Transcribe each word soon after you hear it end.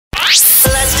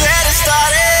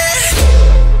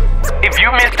If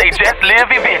you missed a Just Live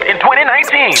event in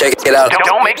 2019, check it out.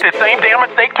 Don't make the same damn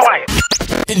mistake twice.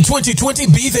 In 2020,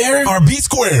 be there or be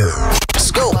square.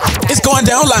 Let's go. It's going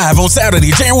down live on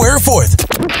Saturday, January 4th.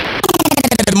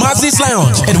 At Maciez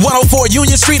Lounge at 104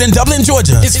 Union Street in Dublin,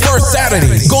 Georgia. It's first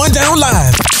Saturday. Going down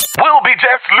live. We'll be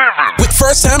just living. With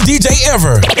first time DJ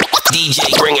ever. DJ,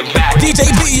 bring it back. DJ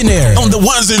Billionaire on the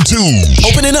ones and twos.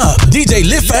 Opening up, DJ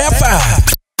Live Fab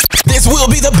 5. This will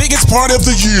be the biggest part of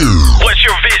the year. What's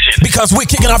your vision? Because we're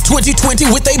kicking off 2020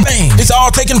 with a bang. It's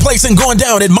all taking place and going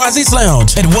down at Maciez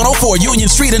Lounge at 104 Union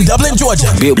Street in Dublin,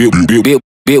 Georgia. Big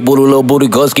booty, little booty,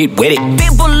 girls get with it.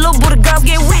 Big booty, little booty, girls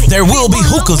get with it. There will be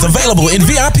hookahs available in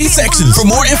VIP sections. For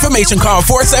more information, call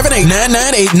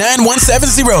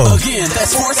 478-998-9170. Again,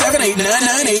 that's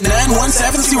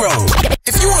 478-998-9170.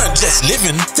 If you aren't just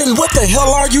living, then what the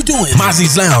hell are you doing?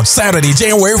 Maciez Lounge, Saturday,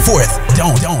 January 4th.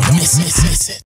 Don't miss it.